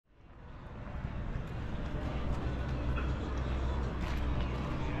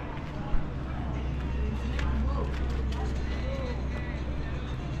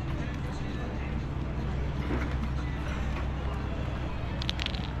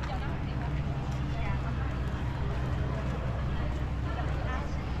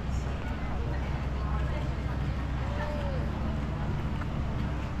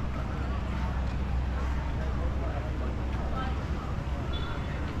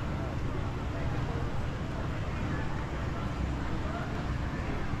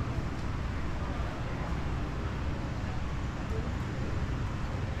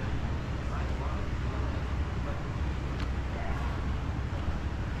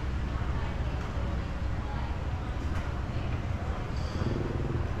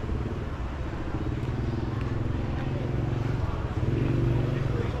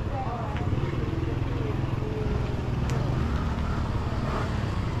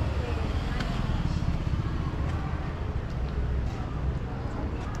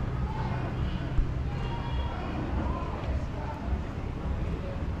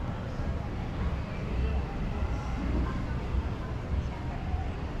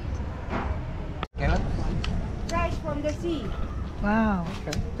sea. Wow,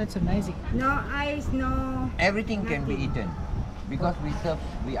 okay, that's amazing. No ice, no. Everything can be nothing. eaten. Because we serve,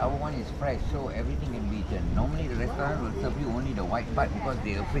 our one is fresh, so everything can be eaten. Normally the restaurant will serve you only the white part because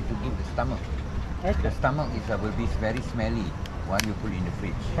they're afraid to give the stomach. Okay. The stomach is will be very smelly while you put it in the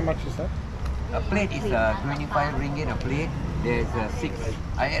fridge. How much is that? A plate is 25 ringgit a plate. There's 6.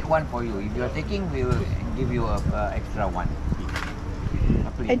 I add 1 for you. If you're taking, we will give you a extra 1.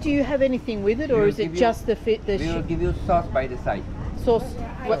 A plate. And do you have anything with it, or is it just the fit? We will give you sauce by the side. Sauce,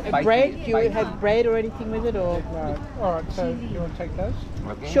 what, Spicy, bread? Do you spicy. have bread or anything with it, or? No. All right, so you want to take those?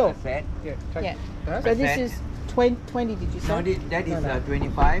 Okay. Sure. A set. Yeah, take Yeah. those. So this Set. is 20, did you say? No, that is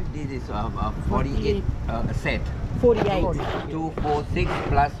 25. This is 48. A set. 48. 2, 4, 6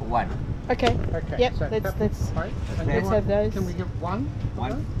 plus 1. Okay. Okay. Yep. so Let's right. And let's you want- have those. Can we give one?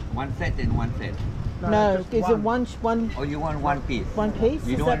 One set and 1 set. no. just Is it one Or you want 1 piece? one piece?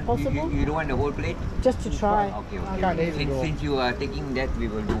 You Is don't that want, possible? You don't want the whole plate? Just to try. Okay, Can't okay. eat it all. Since you are taking that, we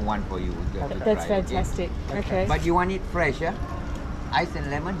will do 1 for you. You have to That's try it, fantastic. Okay. But you want it fresh, yeah? Ice and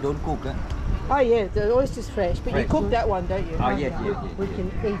lemon, don't cook, huh? Oh yeah, the oyster's fresh, but you Fresh. cook that one, don't you? Oh, yes, yes, We yes. can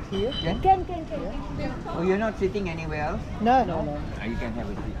eat here. Can. Oh, you're not sitting anywhere else? No. You can have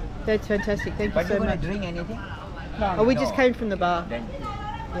a seat. That's fantastic. Thank But you you're so going much. to drink anything? Oh, we just No. came from the bar. Then,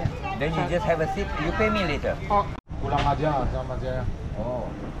 Yeah. then you just have a seat. You pay me later. Pulang aja sama saya. Oh,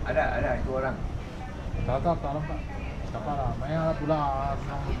 ada 2 orang. Tak nampak. Tak apa lah. Maya pulang.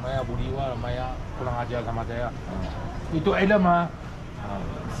 Maya budiwa. Maya pulang aja sama saya. Itu Adam ah.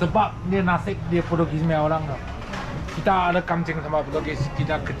 Sebab dia nasib dia Portuguese punya orang. Kita ada kancing sama Portuguese.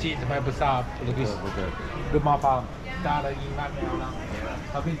 Kita kecil sampai besar Portuguese. Betul. Dia faham. Kita ada ingat punya orang.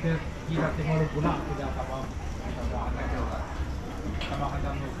 Tapi kita tengok pula kita faham. Sama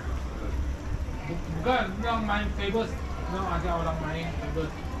macam tu. Bukan orang main tables, orang ajar orang main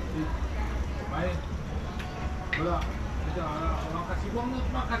tables. Main bola. Kita orang kasih wang tu,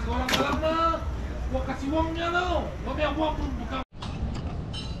 cuma kasih orang dalam tu. Gua kasih wangnya tu. Gua biar wang tu bukan.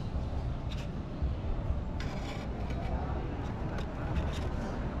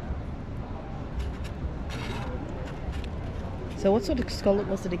 So what sort of scallop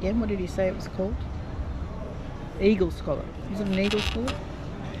was it again? What did he say it was called? Eagle scallop. Was it an eagle scallop?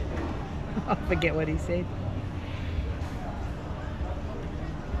 I forget what he said.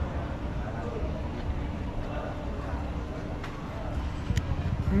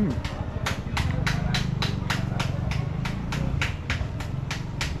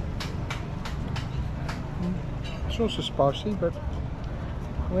 Sauce is spicy, but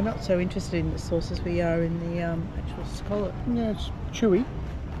We're not so interested in the sauce as we are in the actual scallop. yeah, it's chewy.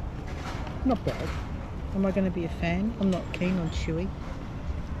 Not bad. Am I going to be a fan? I'm not keen on chewy.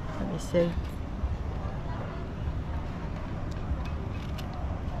 Let me see.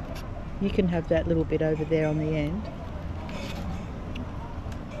 You can have that little bit over there on the end.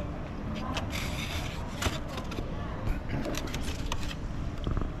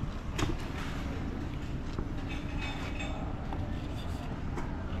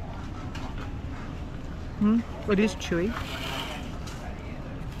 It is chewy.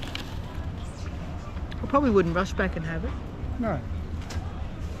 I probably wouldn't rush back and have it, No.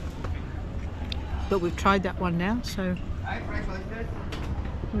 but we've tried that one now, so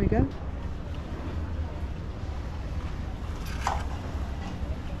here we go.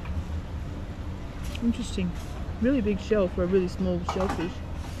 Interesting. Really big shell for a really small shellfish.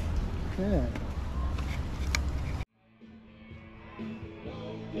 Yeah.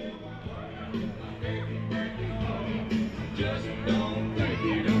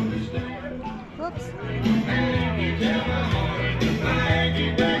 Oops.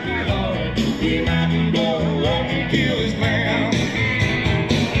 He might go, won't kill his man.